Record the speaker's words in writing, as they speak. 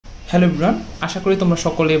Hello everyone, আশা করি তোমরা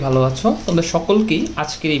সকলেই ভালো আছো। তোমাদের সকলকেই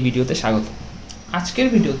আজকের এই ভিডিওতে স্বাগত। আজকের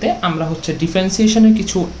ভিডিওতে আমরা ডিফারেন্সিয়েশনের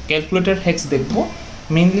কিছু ক্যালকুলেটর হ্যাকস দেখব।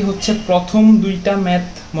 মেইনলি প্রথম দুইটা ম্যাথ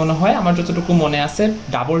মনে হয় আমার যতটুকু মনে আছে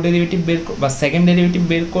ডাবল ডেরিভেটিভ বের বা সেকেন্ড ডেরিভেটিভ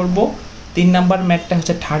বের করব। 3 নাম্বার ম্যাথটা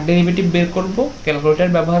থার্ড ডেরিভেটিভ বের করব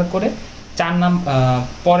ক্যালকুলেটর ব্যবহার করে।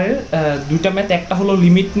 পরের দুইটা ম্যাথ একটা হলো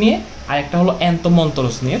লিমিট নিয়ে আর একটা হলো এনতম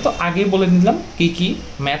অন্তরজ নিয়ে। তো আগেই বলে নিলাম কি কি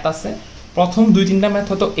ম্যাথ আছে। প্রথম 2-3টা ম্যাথ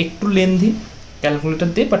হয়তো একটু লেন্দি ক্যালকুলেটর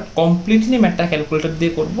দিয়ে, বাট কমপ্লিটলি ম্যাথটা ক্যালকুলেটর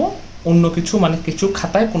দিয়ে করব। অন্য কিছু কিছু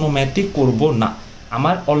খাতায় কোনো ম্যাথই করব না।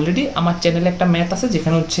 আমার অলরেডি আমার চ্যানেলে একটা ম্যাথ আছে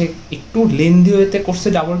যেখানে একটু লেন্দি হয়েতে করছে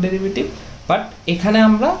ডাবল ডেরিভেটিভ, বাট এখানে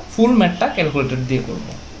আমরা ফুল ম্যাথটা ক্যালকুলেটর দিয়ে করব।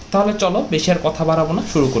 তাহলে চলো বেশি আর কথা বাড়াবো না,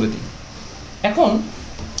 শুরু করে দিই। এখন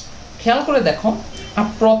খেয়াল করে দেখো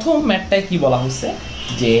প্রথম ম্যাথটায় কি বলা হয়েছে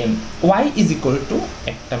যে y ইজ ইকুয়াল টু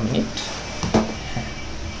একটা minute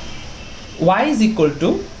y is equal to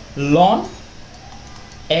ln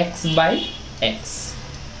x by x।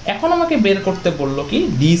 এখন আমাকে বের করতে বললো কি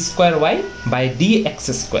d square y by dx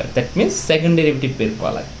square, that means second derivative বের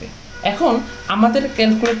করা লাগবে। এখন আমাদের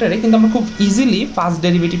ক্যালকুলেটরে কিন্তু আমরা খুব ইজিলি ফার্স্ট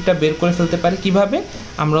ডেরিভেটিভটা বের করে ফেলতে পারি। কিভাবে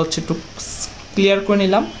আমরা একটু ক্লিয়ার করে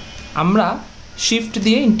নিলাম। আমরা শিফট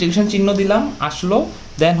দিয়ে ইন্টিগ্রেশন চিহ্ন দিলাম, আসলো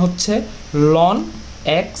দেন ln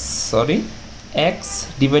x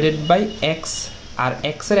divided by x, R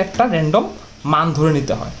x এর একটা র্যান্ডম মান ধরে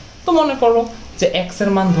নিতে হয়। তো মনে করো যে x এর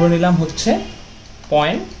মান ধরে নিলাম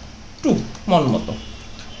 0.2 মন মতো।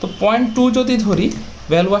 তো 0.2 যদি ধরি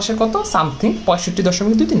ভ্যালু আসে কত সামথিং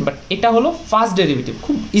 65.23, বাট এটা হলো ফার্স্ট ডেরিভেটিভ,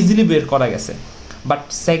 খুব ইজিলি বের করা গেছে। বাট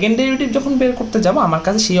সেকেন্ড ডেরিভেটিভ যখন বের করতে যাব আমার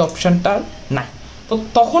কাছে সেই অপশানটা নাই। তো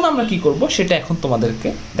তখন আমরা কি করব সেটা এখন তোমাদেরকে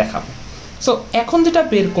দেখাবো। সো এখন যেটা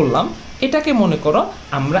বের করলাম এটাকে মনে করো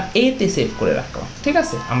আমরা এতে সেভ করে রাখলাম, ঠিক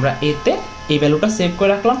আছে? আমরা এতে এই ভ্যালুটা সেভ করে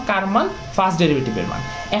রাখলাম, কার মান? ফার্স্ট ডেরিভেটিভের মান।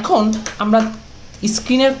 এখন আমরা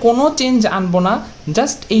স্ক্রিনের কোনো চেঞ্জ আনবো না,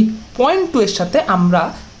 জাস্ট এই 0.2 এর সাথে আমরা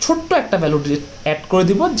ছোট্ট একটা ভ্যালু অ্যাড করে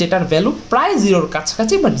দিব যেটার ভ্যালু প্রায় জিরোর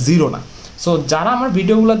কাছাকাছি, বাট জিরো না। সো যারা আমার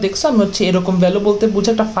ভিডিওগুলো দেখছো আমি এরকম ভ্যালু বলতে বুঝে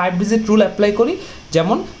একটা 5 ডিজিট রুল অ্যাপ্লাই করি।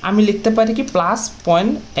 যেমন আমি লিখতে পারি কি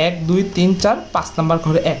 +.12345 নাম্বার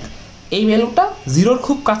ঘরে 1। এই ভ্যালুটা জিরোর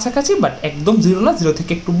খুব কাছাকাছি, বাট একদম জিরো না, জিরো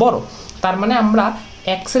থেকে একটু বড়। তার মানে আমরা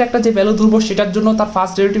এক্সের একটা যে ভ্যালু ধরবো সেটার জন্য তার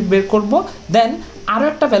ফার্স্ট ডেরিভেটিভ বের করব, দেন আরও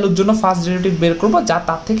একটা ভ্যালুর জন্য ফার্স্ট ডেরিভেটিভ বের করব যা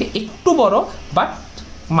তার থেকে একটু বড়, বাট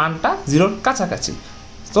মানটা জিরোর কাছাকাছি।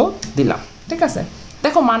 তো দিলাম, ঠিক আছে?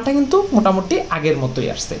 দেখো মানটা কিন্তু মোটামুটি আগের মতোই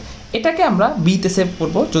আসছে। এটাকে আমরা বিতে সেভ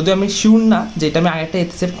করব, যদিও আমি শিওর না যে এটা আমি আগেরটা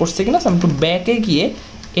এতে সেভ করছি কিনা। আমি একটু ব্যাকে গিয়ে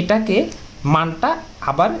এটাকে মানটা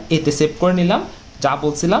আবার এতে সেভ করে নিলাম যা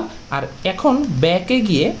বলছিলাম। আর এখন ব্যাকে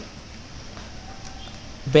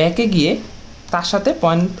গিয়ে তার সাথে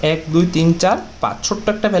 0.12345 ছোট্ট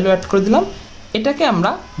একটা ভ্যালু অ্যাড করে দিলাম। এটাকে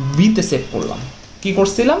আমরা বিতে সেভ করলাম। কি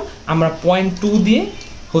করছিলাম আমরা 0.2 দিয়ে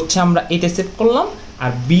আমরা এতে সেভ করলাম,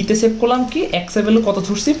 আর বিতে সেভ করলাম কি এক্স এর ভ্যালু কত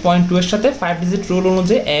ধরছি 0.2 এর সাথে 5 ডিজিট রুল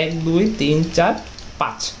অনুযায়ী 1 2 3 4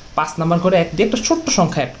 5 নাম্বার করে 1 দিয়ে একটা ছোট্ট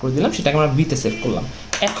সংখ্যা অ্যাড করে দিলাম, সেটাকে আমরা বিতে সেভ করলাম।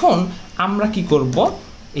 এখন আমরা কি করব,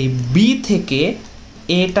 এই বি থেকে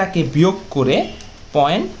এটাকে বিয়োগ করে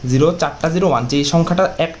 0.0401 যে সংখ্যাটা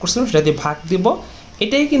অ্যাড করছিলাম সেটা দিয়ে ভাগ দিব।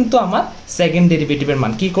 এটাই কিন্তু আমার সেকেন্ড ডেরিভেটিভের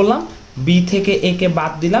মান। কি করলাম, বি থেকে এ কে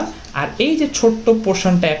বাদ দিলাম, আর এই যে ছোট্ট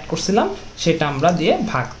পোর্শনটা অ্যাড করছিলাম সেটা আমরা দিয়ে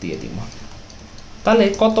ভাগ দিয়ে দিব। তাহলে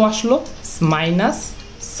কত আসলো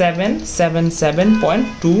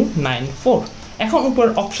 -777.294। এখন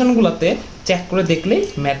উপরের অপশানগুলোতে চেক করে দেখলেই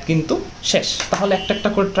ম্যাথ কিন্তু শেষ। তাহলে একটা একটা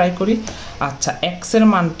করে ট্রাই করি। আচ্ছা, এক্স এর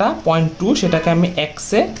মানটা 0.2, সেটাকে আমি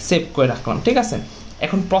এক্সে সেভ করে রাখলাম, ঠিক আছে?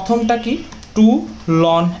 এখন প্রথমটা কি 2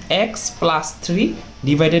 ln x + 3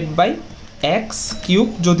 divided by x cube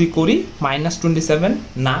যদি করি -27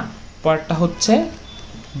 না। পরেরটা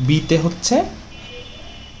বিতে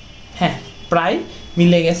হ্যাঁ প্রায়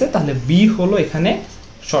মিলে গেছে, তাহলে বি হলো এখানে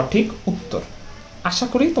সঠিক উত্তর। আশা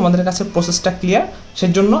করি তোমাদের কাছে প্রসেসটা ক্লিয়ার।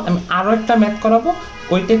 সেজন্য আমি আরও একটা ম্যাথ করাবো,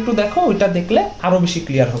 ওইটা একটু দেখো, ওইটা দেখলে আরও বেশি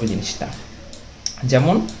ক্লিয়ার হবে জিনিসটা।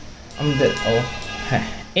 যেমন আমাদের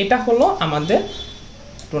এটা হলো আমাদের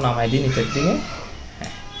একটু নামাই দিই নিচের দিকে।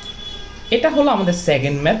 এটা হলো আমাদের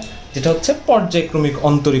সেকেন্ড ম্যাথ, যেটা পর্যায়ক্রমিক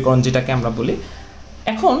অন্তরীকরণ যেটাকে আমরা বলি।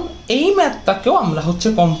 এখন এই ম্যাথটাকেও আমরা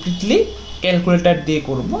কমপ্লিটলি ক্যালকুলেটর দিয়ে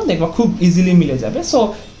করব, দেখবা খুব ইজিলি মিলে যাবে। সো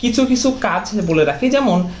কিছু কিছু কাজ বলে রাখি,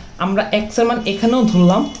 যেমন আমরা এক্স এর মান এখানেও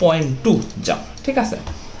ধরলাম 0.2 যাও, ঠিক আছে?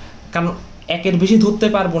 কারণ একের বেশি ধরতে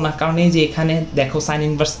পারবো না, কারণ এই যে এখানে দেখো সাইন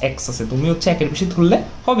ইনভার্স এক্স আছে, তুমি একের বেশি ধরলে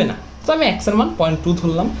হবে না। তো আমি এক্স এর মান 0.2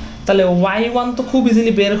 ধরলাম। তাহলে y1 তো খুব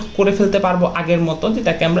ইজিলি বের করে ফেলতে পারবো আগের মতো,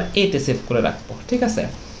 যেটাকে আমরা এতে সেভ করে রাখবো, ঠিক আছে?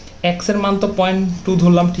 এক্স এর মান তো 0.2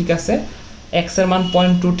 ধরলাম, ঠিক আছে? এক্স এর মান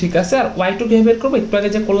 0.2 ঠিক আছে। আর ওয়াই টু কীভাবে বের করবো, একটু আগে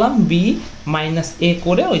যে করলাম বি মাইনাস এ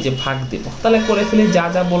করে ওই যে ভাগ দেবো, তাহলে করে ফেলি যা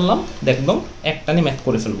যা বললাম একদম একটানি ম্যাথ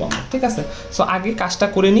করে ফেলবো আমরা, ঠিক আছে। সো আগে কাজটা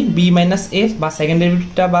করে নিই, বি মাইনাস এ বা সেকেন্ড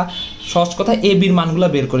ডেরিভেটিভটা বা সহজ কথা এ বির মানগুলো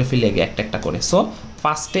বের করে ফেলি আগে একটা একটা করে। সো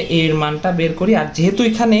ফার্স্টে এ এর মানটা বের করি, আর যেহেতু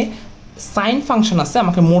এখানে সাইন ফাংশন আছে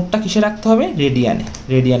আমাকে মোডটা কিসে রাখতে হবে,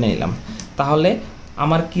 রেডিয়ানে নিলাম। তাহলে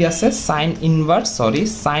আমার কি আছে সাইন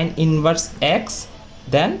ইনভার্স এক্স,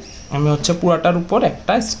 দেন আমি হচ্ছে পুরাটার উপর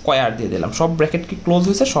একটা স্কোয়ার দিয়ে দিলাম। সব ব্র্যাকেট কি ক্লোজ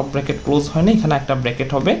হয়েছে, সব ব্র্যাকেট ক্লোজ হয়নি, এখানে একটা ব্র্যাকেট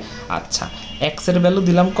হবে। আচ্ছা এক্স এর ভ্যালু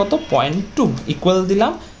দিলাম কত 0.2 ইকুয়াল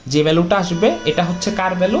দিলাম, যে ভ্যালুটা আসবে এটা হচ্ছে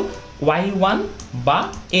কার ভ্যালু, y1 বা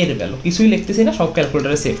এর ভ্যালু, কিছুই লিখতেছি না, সব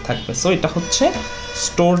ক্যালকুলেটারে সেভ থাকবে। সো এটা হচ্ছে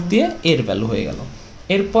স্টোর দিয়ে এর ভ্যালু হয়ে গেল।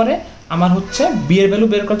 এরপরে আমার হচ্ছে বি এর ভ্যালু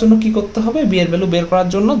বের করার জন্য কি করতে হবে, বি এর ভ্যালু বের করার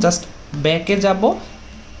জন্য জাস্ট ব্যাকে যাব,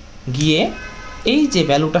 গিয়ে এই যে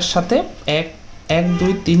ভ্যালুটার সাথে 1 2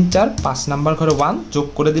 3 4 5 নাম্বার ঘরে 1 যোগ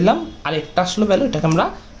করে দিলাম, আর একটা আসলো ভ্যালু, এটাকে আমরা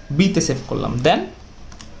বিতে সেভ করলাম। দেন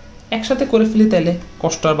একসাথে করে ফেলি, তাইলে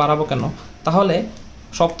কষ্ট আর বাড়াবো কেন। তাহলে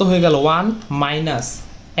সব তো হয়ে গেল 1 মাইনাস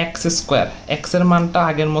এক্স স্কোয়ার, এক্স এর মানটা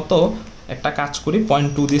আগের মতো একটা কাজ করি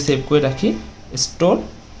 0.2 দিয়ে সেভ করে রাখি, স্টোর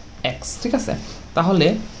এক্স, ঠিক আছে। তাহলে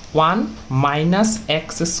 1 মাইনাস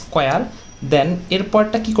এক্স স্কোয়ার, দেন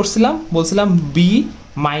এরপরটা কি করছিলাম বলছিলাম B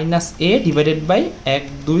minus A divided by 1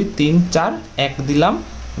 2 3 4 1 দিলাম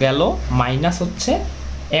গেল, মাইনাস হচ্ছে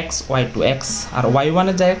এক্স y2 এক্স, আর y1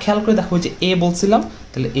 এর জায়গায় খেয়াল করে দেখো যে এ বলছিলাম,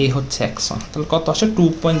 তাহলে এ হচ্ছে x1, তাহলে কত আসে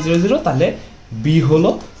 2.00, তাহলে বি হলো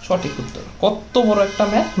সঠিক উত্তর। কত বড় একটা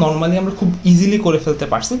ম্যাথ, নর্মালি আমরা খুব ইজিলি করে ফেলতে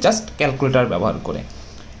পারছি জাস্ট ক্যালকুলেটর ব্যবহার করে।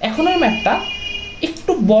 এখন এর ম্যাথটা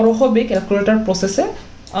একটু বড় হবে ক্যালকুলেটর প্রসেসে,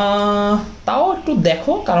 তাও একটু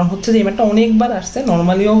দেখো, কারণ হচ্ছে যে এই ম্যাথটা অনেকবার আসছে,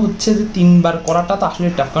 নর্মালিও হচ্ছে যে 3বার করাটা তো আসলে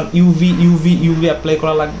টাফ, কারণ ইউভি অ্যাপ্লাই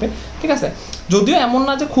করা লাগবে, ঠিক আছে। যদিও এমন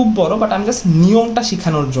না যে খুব বড়, বাট আমি জাস্ট নিয়মটা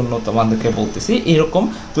শেখানোর জন্য তোমাদেরকে বলতেছি। এরকম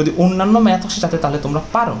যদি অন্যান্য ম্যাথ আসে যাতে তাহলে তোমরা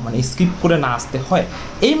পারো, মানে স্কিপ করে না আসতে হয়।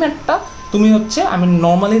 এই ম্যাথটা তুমি হচ্ছে আমি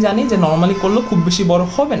নর্মালি জানি যে নর্মালি করলেও খুব বেশি বড়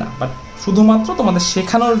হবে না, বাট শুধুমাত্র তোমাদের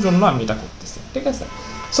শেখানোর জন্য আমি এটা করতেছি, ঠিক আছে।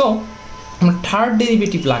 সো আমার থার্ড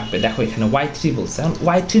ডেরিভেটিভ লাগবে, দেখো এখানে y3 বলছে, এখন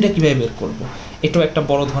y3টা কীভাবে বের করবো, এটাও একটা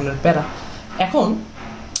বড় ধরনের প্যারা। এখন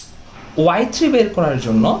y3 বের করার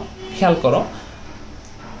জন্য খেয়াল করো,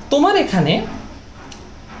 তোমার এখানে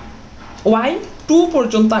y2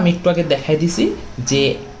 পর্যন্ত আমি একটু আগে দেখাই দিছি যে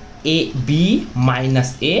A B minus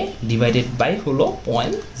A divided by হলো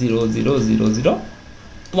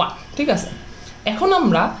 0.00001, ঠিক আছে। এখন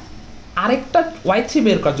আমরা আরেকটা y3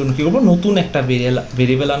 বের করার জন্য কী করবো, নতুন একটা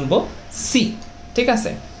ভেরিয়েবল আনবো সি, ঠিক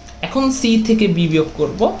আছে। এখন সি থেকে বি বিয়োগ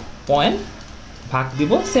করবো, পয়েন্ট ভাগ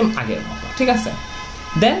দিব সেম আগের মতো, ঠিক আছে।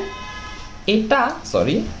 দেন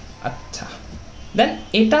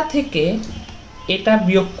এটা থেকে এটা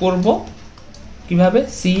বিয়োগ করব কিভাবে,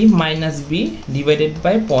 C minus B divided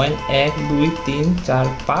by 1 2 3 4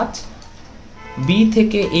 5, B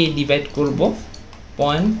থেকে এ ডিভাইড করব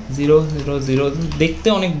 0.000, দেখতে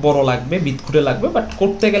অনেক বড় লাগবে, বিদঘুটে লাগবে, বাট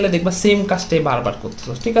করতে গেলে দেখবা সেম কাজটাই বারবার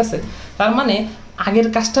করতেছো, ঠিক আছে। তার মানে আগের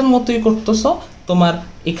কাজটার মতোই করতেছো, তোমার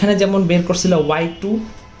এখানে যেমন বের করছিল y2,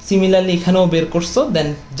 সিমিলারলি এখানেও বের করছো, দেন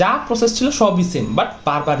যা প্রসেস ছিল সবই সেম, বাট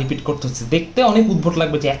বারবার রিপিট করতে হচ্ছে। দেখতে অনেক উদ্ভট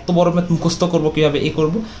লাগবে যে এত বড় ম্যাথ মুখস্থ করবো কীভাবে,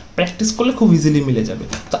 করবো, প্র্যাকটিস করলে খুব ইজিলি মিলে যাবে।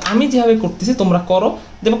 তো আমি যেভাবে করতেছি তোমরা করো,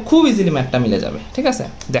 দেখো খুব ইজিলি ম্যাথটা মিলে যাবে, ঠিক আছে।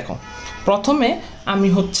 দেখো প্রথমে আমি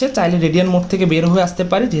হচ্ছে চাইলে রেডিয়ান মোড থেকে বের হয়ে আসতে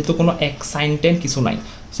পারি, যেহেতু কোনো সাইন টেন কিছু নাই।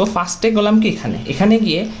 সো ফার্স্টে গেলাম কি এখানে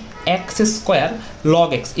গিয়ে এক্স স্কোয়ার লগ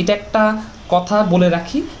এক্স, এটা একটা কথা বলে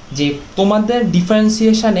রাখি যে তোমাদের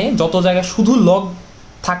ডিফারেন্সিয়েশনে যত জায়গায় শুধু লগ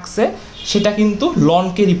থাকছে সেটা কিন্তু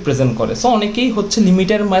লনকে রিপ্রেজেন্ট করে। সো অনেকেই হচ্ছে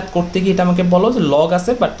লিমিটের ম্যাথ করতে গিয়ে এটা আমাকে বলো যে লগ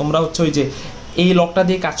আছে, বাট তোমরা হচ্ছে ওই যে এই লগটা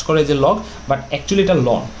দিয়ে কাজ করে যে লগ, বাট অ্যাকচুয়ালি এটা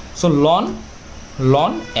লন। সো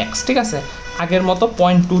লন এক্স, ঠিক আছে। আগের মতো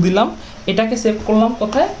 0.2 দিলাম, এটাকে সেভ করলাম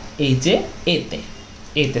কোথায়, এই যে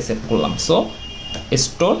এতে সেভ করলাম। সো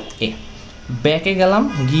স্টোর এ, ব্যাকে গেলাম,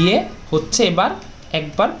 গিয়ে হচ্ছে এবার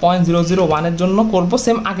একবার 0.001 এর জন্য করব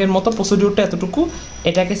সেম আগের মতো প্রসিডিউরটা এতটুকু,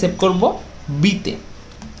 এটাকে সেভ করব বিতে,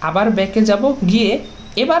 আবার ব্যাকে যাব, গিয়ে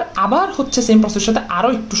এবার আবার হচ্ছে সেম প্রসেসের সাথে আরও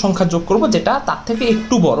একটু সংখ্যা যোগ করব যেটা তার থেকে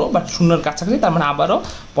একটু বড় বাট শূন্যের কাছাকাছি, তার মানে আবারও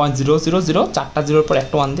 0.000, 4টা জিরোর পর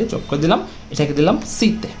একটা 1 দিয়ে যোগ করে দিলাম, এটাকে দিলাম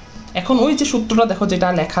সিতে। এখন ওই যে সূত্রটা দেখো যেটা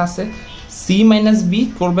লেখা আছে, সি মাইনাস বি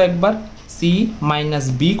করবো একবার, সি মাইনাস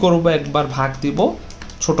বি করবো একবার, ভাগ দিব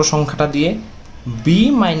ছোট সংখ্যাটা দিয়ে, বি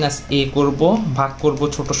মাইনাস এ করবো, ভাগ করব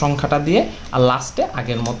ছোট সংখ্যাটা দিয়ে, আর লাস্টে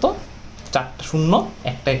আগের মতো 4টা শূন্য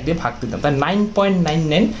একটা 1 দিয়ে ভাগ দিতাম, তাই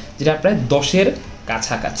 9.99, যেটা প্রায় 10-এর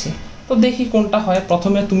কাছাকাছি। তো দেখি কোনটা হয়।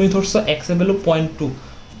 প্রথমে তুমি ধরছো এক্স এর ভ্যালু 0.2,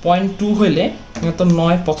 0.2 হইলে তো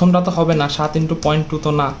 9, প্রথমটা তো হবে না, 7 × 0.2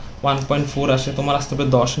 তো না, 1.4 আসে, তোমার আসতে হবে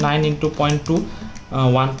 10, 9 × 0.2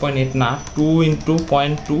 1.8 না, 2 ×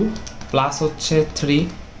 0.2 প্লাস হচ্ছে 3,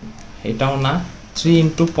 এটাও না, 3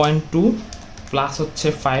 × 0.2 প্লাস হচ্ছে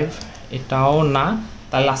 5, এটাও না,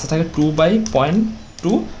 তাহলে লাস্টে থাকে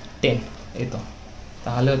 2/0.2 10, এই তো।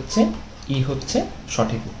 তাহলে হচ্ছে হচ্ছে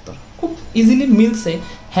সঠিক উত্তর, খুব ইজিলি মিলছে।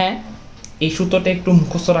 হ্যাঁ, এই সূত্রটা একটু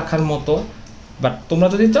মুখস্থ রাখার মতো, বাট তোমরা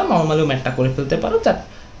যদি চাও নর্মালিও ম্যাথটা করে ফেলতে পারো।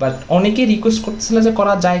 বাট অনেকেই রিকোয়েস্ট করতেছিল যে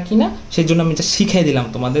করা যায় কি না, সেই জন্য আমি যা শিখিয়ে দিলাম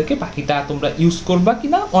তোমাদেরকে, বাকিটা তোমরা ইউজ করবা কি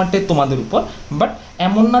না অনেকটাই তোমাদের উপর। বাট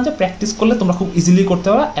এমন না যে প্র্যাকটিস করলে তোমরা খুব ইজিলি করতে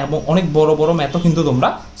পারবা, এবং অনেক বড় বড় ম্যাথও কিন্তু তোমরা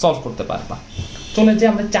সলভ করতে পারবা। চলে যে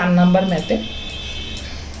আমরা 4 নাম্বার ম্যাথে।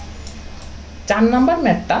 4 নাম্বার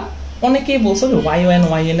ম্যাথটা অনেকেই বলছো যে yn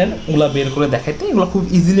এর গুলা বের করে দেখাইতে, এগুলো খুব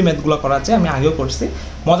ইজিলি ম্যাথগুলো করা যায়, আমি আগেও করছি।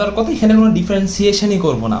 মজার কথা, এখানে কোনো ডিফারেন্সিয়েশনই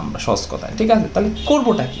করবো না আমরা, সহজ কথায়, ঠিক আছে? তাহলে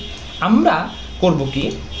করবোটা কি? আমরা করবো কি,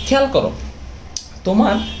 খেয়াল করো,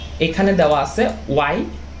 তোমার এখানে দেওয়া আছে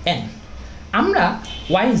yn, আমরা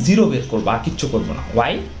y0 বের করবো, আর কিচ্ছু করবো না,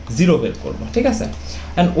 y0 বের করবো, ঠিক আছে?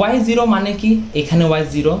 অ্যান্ড y0 মানে কি, এখানে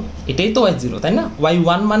y0, এটাই তো y0, তাই না?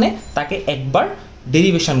 y1 মানে তাকে একবার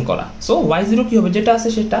ডেরিভেশন করা। সো y0 কি হবে, যেটা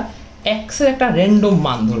আছে সেটা, x এর একটা র্যান্ডম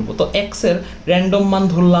মান ধরবো। তো x এর র্যান্ডম মান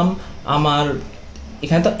ধরলাম, আমার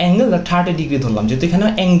এখানে তো অ্যাঙ্গেল 30 ডিগ্রি ধরলাম, যেহেতু এখানে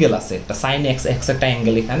অ্যাঙ্গেল আছে একটা, সাইন x একটা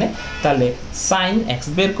অ্যাঙ্গেল এখানে, তাহলে সাইন x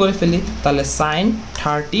বের করে ফেলি, তাহলে সাইন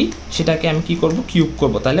 30, সেটাকে আমি কি করব, কিউব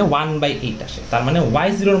করব, তাহলে 1/8 আসে। তার মানে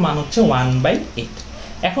y0 এর মান হচ্ছে 1/8।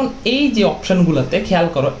 এখন এই যে অপশনগুলোতে খেয়াল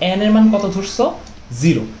করো, n এর মান কত ধরছো,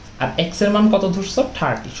 0, আর x এর মান কত ধরছো,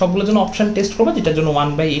 30, সবগুলোর জন্য অপশন টেস্ট করবো, যেটার জন্য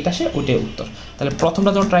 1/8 আসে, ওইটাই উত্তর। তাহলে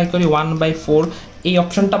প্রথমটা যখন ট্রাই করি 1/4, এই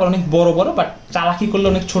অপশনটা আবার অনেক বড় বড়, বাট চালাকি করলে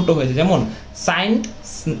অনেক ছোট হয়ে যায়। যেমন সাইন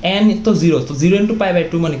n তো 0, তো 0 ×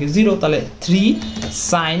 π/2 মানে কি 0, তাহলে 3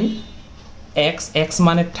 সাইন x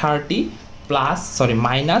মানে 30 প্লাস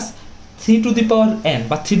মাইনাস 3n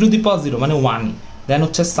বা 3 মানে 1, দেন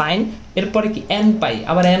হচ্ছে সাইন, এরপরে কি n পাই,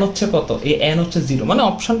 আবার n হচ্ছে কত, এই n হচ্ছে 0, মানে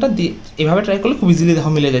অপশনটা দিয়ে এভাবে ট্রাই করলে খুব ইজিলি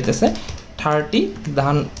দেখো মিলে যাইতেছে। 30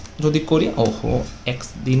 ধান যদি করি, ওহো x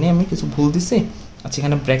দিনে আমি কিছু ভুল দিছি, আচ্ছা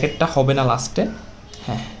এখানে ব্র্যাকেটটা হবে না লাস্টে,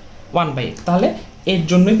 হ্যাঁ 1/8, তাহলে এর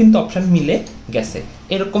জন্যই কিন্তু অপশন মিলে গেছে।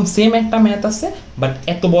 এরকম সেম একটা ম্যাথ আছে, বাট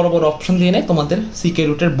এত বড় বড় অপশন দিয়ে নেই, তোমাদের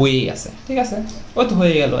CKRuet এর বইয়েই আছে, ঠিক আছে? ওই তো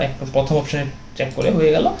হয়ে গেল, একটা প্রথম অপশনে চেক করে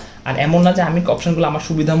হয়ে গেল। আর এমন না যে আমি অপশনগুলো আমার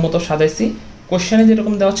সুবিধা মতো সাজাইছি, কোশ্চেনে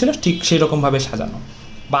যেরকম দেওয়া ছিল ঠিক সেই রকমভাবে সাজানো।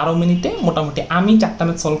 12 মিনিটে মোটামুটি আমি 4টা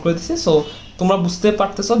ম্যাথ সলভ করে দিচ্ছি। সো তোমরা বুঝতে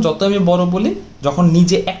পারতেছো, যত আমি বড় বলি, যখন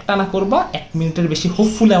নিজে একটা না করবা 1 মিনিটের বেশি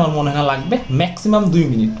হোপফুলি আমার মনে হয় লাগবে, ম্যাক্সিমাম 2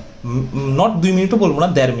 মিনিট, নট 2 মিনিটও বলবো না,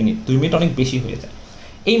 1.5 মিনিট, 2 মিনিট অনেক বেশি হয়ে যায়।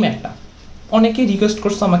 এই ম্যাথটা অনেকেই রিকোয়েস্ট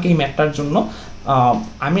করছো আমাকে এই ম্যাথটার জন্য,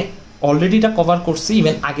 আমি অলরেডি এটা কভার করছি,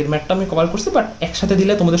 ইভেন আগের ম্যাথটা আমি কভার করছি, বাট একসাথে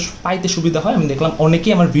দিলে তোমাদের পাইতে সুবিধা হয়। আমি দেখলাম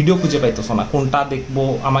অনেকেই আমার ভিডিও খুঁজে পাইতেছো না, কোনটা দেখবো,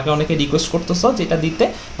 আমাকে অনেকে রিকোয়েস্ট করতেছো যেটা দিতে,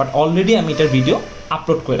 বাট অলরেডি আমি এটার ভিডিও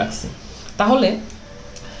আপলোড করে রাখছি। তাহলে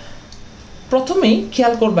প্রথমেই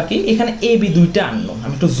খেয়াল করবা কি, এখানে a b দুইটা আননোন,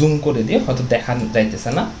 আমি একটু জুম করে দিয়ে, হয়তো দেখা যাইতেছে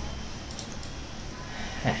না,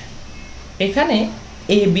 হ্যাঁ এখানে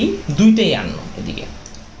a b দুইটাই আননোন, এদিকে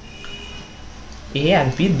a আর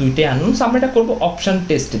b দুইটাই আননোন। আমরা এটা করবো অপশন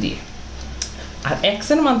টেস্ট দিয়ে। আর x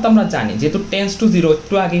এর মান তো আমরা জানি, যেহেতু টেন্স টু 0,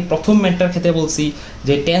 একটু আগে প্রথম ম্যাথটার ক্ষেত্রে বলছি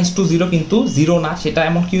যে টেন্স টু 0 কিন্তু 0 না, সেটা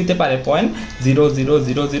এমন কি হতে পারে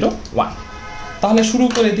 0.00001। তাহলে শুরু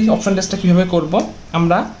করে দিই, অপশন টেস্টটা কীভাবে করব,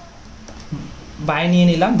 আমরা বাই নিয়ে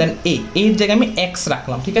নিলাম, দেন এর জায়গায় আমি x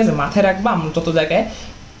রাখলাম, ঠিক আছে? মাথায় রাখবা, আমরা যত জায়গায়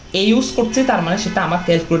a ইউজ করছি তার মানে সেটা আমার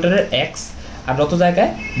ক্যালকুলেটারের x, আর যত জায়গায়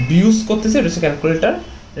b ইউজ করতেছি এটা হচ্ছে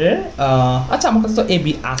ক্যালকুলেটারের, আচ্ছা আমার কাছে তো a b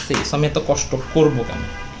আছে, সো আমি এত কষ্ট করবো কেন,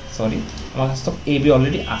 সরি আমার কাছে তো a b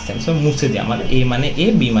অলরেডি আছে, সো মুছে দিই, আমার a মানে a,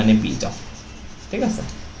 b মানে b, যাও, ঠিক আছে?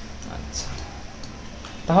 আচ্ছা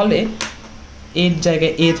তাহলে এর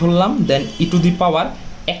জায়গায় a ধরলাম, দেন e⁻,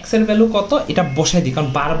 x এর ভ্যালু কত এটা বসাই দিই, কারণ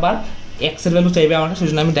বারবার x এর ভ্যালু চাইবে আমার কাছে,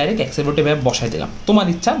 সেজন্য আমি ডাইরেক্ট x এর ভ্যালুটা এভাবে বসাই দিলাম। তোমার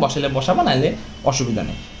ইচ্ছা বসাইলে বসাবা, নাহলে অসুবিধা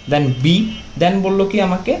নেই। দেন b, দেন বললো কি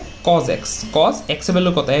আমাকে cos x এর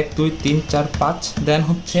ভ্যালু কত, 1 2 3 4 5, দেন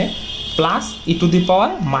হচ্ছে প্লাস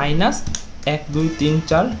e⁻, মাইনাস 1 2 3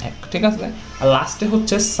 4 1, ঠিক আছে? আর লাস্টে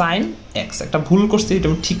হচ্ছে সাইন x। একটা ভুল করছি, এটা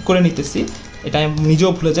আমি ঠিক করে নিতেছি, এটা আমি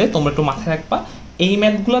নিজেও ভুলে যাই, তোমরা একটু মাথায় রাখবা। এই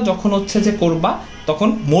ম্যাথগুলো যখন হচ্ছে যে করবা, তখন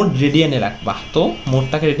মোড রেডিয়ানে রাখবা, তো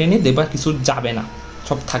মোডটাকে রেডিয়ানে দেবা, কিছু যাবে না,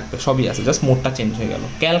 সব থাকবে, সবই আছে, জাস্ট মোডটা চেঞ্জ হয়ে গেল।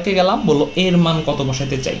 ক্যালকে গেলাম, বললো এর মান কত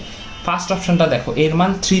বসাইতে চাই, ফার্স্ট অপশনটা দেখো, এর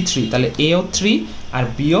মান 3, তাহলে এও 3 আর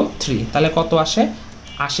বিও 3, তাহলে কত আসে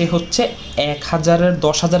হচ্ছে 1000-এর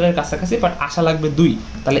 10,000-এর কাছাকাছি, বাট আসা লাগবে 2,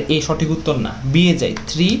 তাহলে এ সঠিক উত্তর না, বিয়ে যাই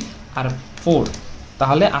 3 আর 4,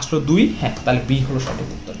 তাহলে আসলো 2, হ্যাঁ তাহলে বি হলো সঠিক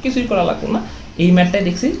উত্তর, কিছুই করা লাগলো না। এই ম্যাথটাই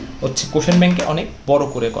দেখছি হচ্ছে কোশ্চেন ব্যাংকে অনেক বড়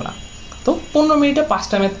করে করা। তো 15 মিনিটে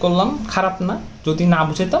 5টা ম্যাথ করলাম, খারাপ না। যদি না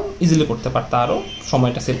বুঝেতাম ইজিলি করতে পারতাম, আরও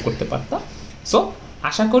সময়টা সেভ করতে পারতাম। সো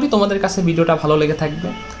আশা করি তোমাদের কাছে ভিডিওটা ভালো লেগে থাকবে।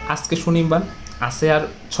 আজকে শনিবার, আছে আর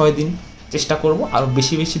 6 দিন, চেষ্টা করব আরও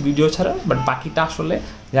বেশি বেশি ভিডিও ছাড়ার। বাট বাকিটা আসলে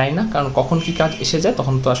জানি না, কারণ কখন কী কাজ এসে যায়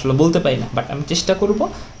তখন তো আসলে বলতে পারি না। বাট আমি চেষ্টা করব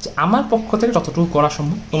যে আমার পক্ষ থেকে যতটুকু করা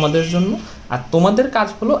সম্ভব তোমাদের জন্য। আর তোমাদের কাজ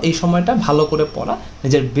হলো এই সময়টা ভালো করে পড়া,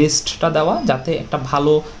 নিজের বেস্টটা দেওয়া, যাতে একটা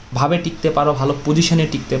ভালোভাবে টিকতে পারো, ভালো পজিশনে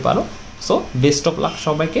টিকতে পারো। সো বেস্ট অফ লাক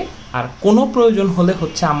সবাইকে। আর কোনো প্রয়োজন হলে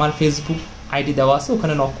হচ্ছে আমার ফেসবুক আইডি দেওয়া আছে,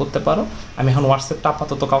 ওখানে নক করতে পারো। আমি এখন হোয়াটসঅ্যাপটা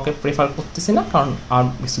আপাতত কাউকে প্রেফার করতেছি না, কারণ আমার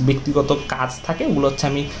কিছু ব্যক্তিগত কাজ থাকে, ওগুলো হচ্ছে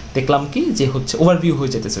আমি দেখলাম কি যে হচ্ছে ওভারভিউ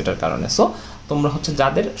হয়ে যেতেছে ওইটার কারণে। সো তোমরা হচ্ছে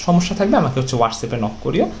যাদের সমস্যা থাকবে আমাকে হচ্ছে হোয়াটসঅ্যাপে নক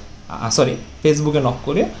করিও, ফেসবুকে নক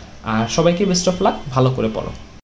করিও। আর সবাইকে বেস্ট অফ লাক, ভালো করে পড়ো।